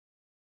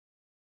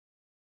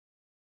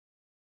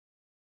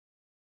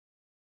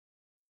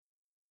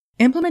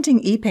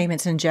Implementing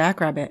ePayments in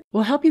Jackrabbit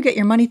will help you get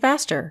your money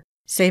faster,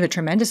 save a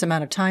tremendous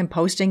amount of time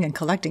posting and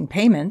collecting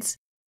payments,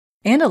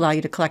 and allow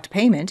you to collect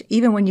payment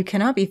even when you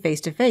cannot be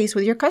face-to-face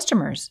with your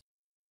customers.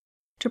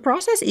 To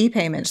process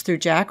ePayments through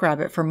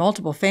Jackrabbit for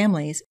multiple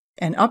families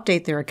and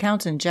update their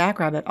accounts in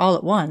Jackrabbit all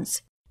at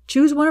once,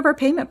 choose one of our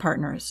payment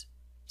partners,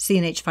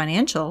 C&H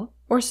Financial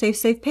or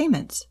SafeSafe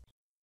Payments.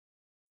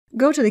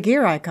 Go to the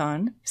gear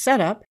icon, Set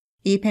Up,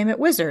 ePayment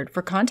Wizard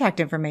for contact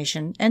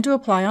information and to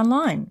apply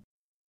online.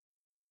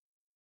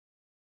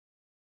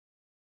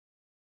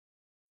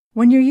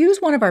 When you use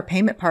one of our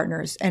payment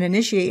partners and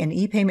initiate an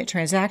ePayment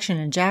transaction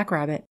in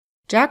Jackrabbit,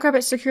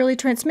 Jackrabbit securely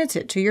transmits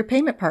it to your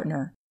payment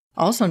partner,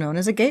 also known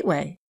as a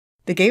gateway.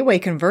 The gateway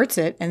converts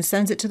it and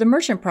sends it to the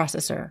merchant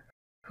processor,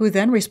 who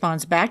then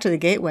responds back to the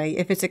gateway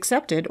if it's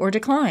accepted or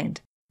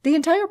declined. The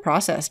entire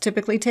process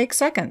typically takes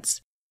seconds.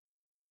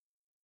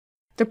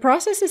 The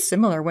process is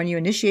similar when you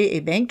initiate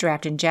a bank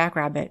draft in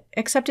Jackrabbit,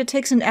 except it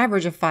takes an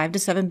average of 5 to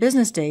 7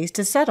 business days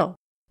to settle,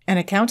 and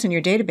accounts in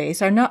your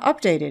database are not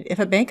updated if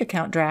a bank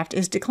account draft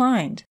is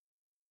declined.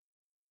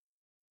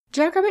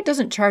 Jackrabbit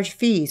doesn't charge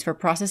fees for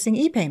processing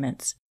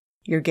ePayments.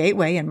 Your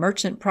gateway and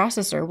merchant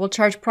processor will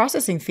charge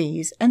processing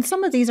fees, and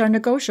some of these are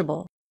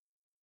negotiable.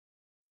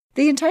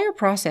 The entire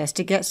process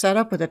to get set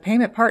up with a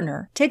payment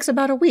partner takes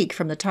about a week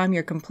from the time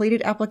your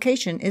completed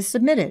application is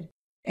submitted,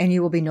 and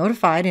you will be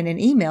notified in an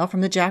email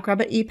from the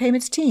Jackrabbit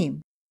ePayments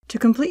team. To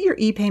complete your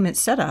ePayments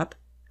setup,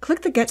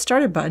 click the Get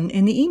Started button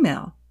in the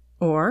email,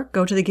 or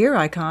go to the gear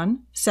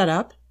icon, Set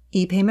Up,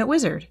 ePayment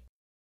Wizard.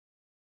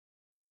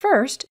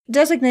 First,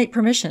 designate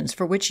permissions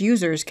for which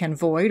users can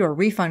void or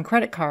refund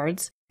credit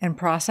cards and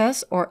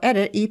process or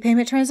edit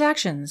ePayment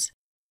transactions.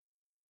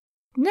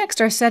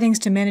 Next are settings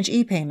to manage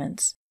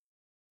ePayments.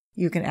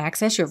 You can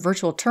access your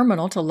virtual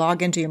terminal to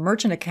log into your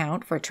merchant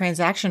account for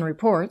transaction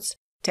reports,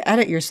 to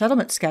edit your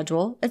settlement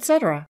schedule,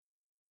 etc.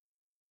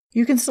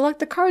 You can select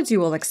the cards you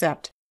will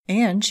accept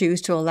and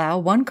choose to allow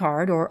 1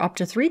 card or up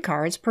to 3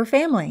 cards per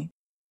family.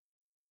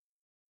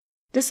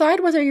 Decide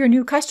whether your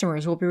new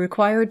customers will be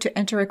required to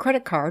enter a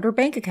credit card or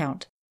bank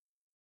account.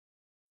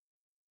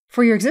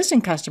 For your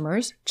existing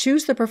customers,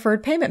 choose the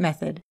preferred payment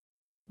method,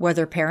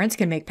 whether parents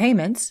can make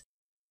payments,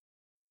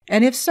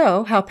 and if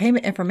so, how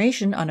payment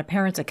information on a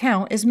parent's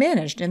account is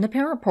managed in the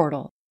parent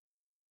portal.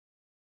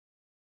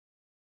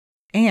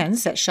 And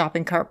set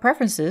shopping cart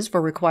preferences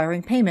for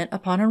requiring payment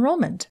upon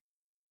enrollment.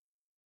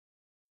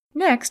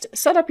 Next,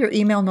 set up your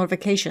email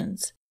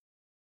notifications.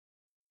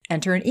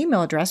 Enter an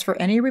email address for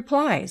any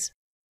replies.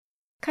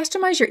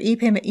 Customize your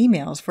ePayment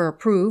emails for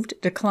approved,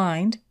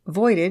 declined,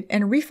 voided,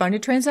 and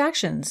refunded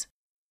transactions.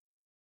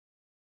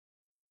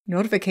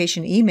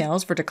 Notification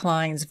emails for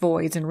declines,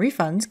 voids, and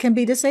refunds can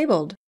be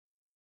disabled.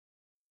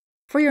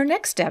 For your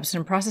next steps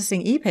in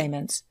processing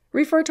ePayments,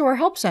 refer to our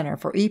Help Center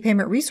for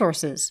ePayment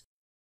resources,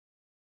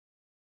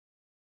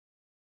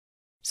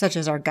 such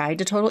as our Guide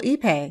to Total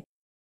ePay,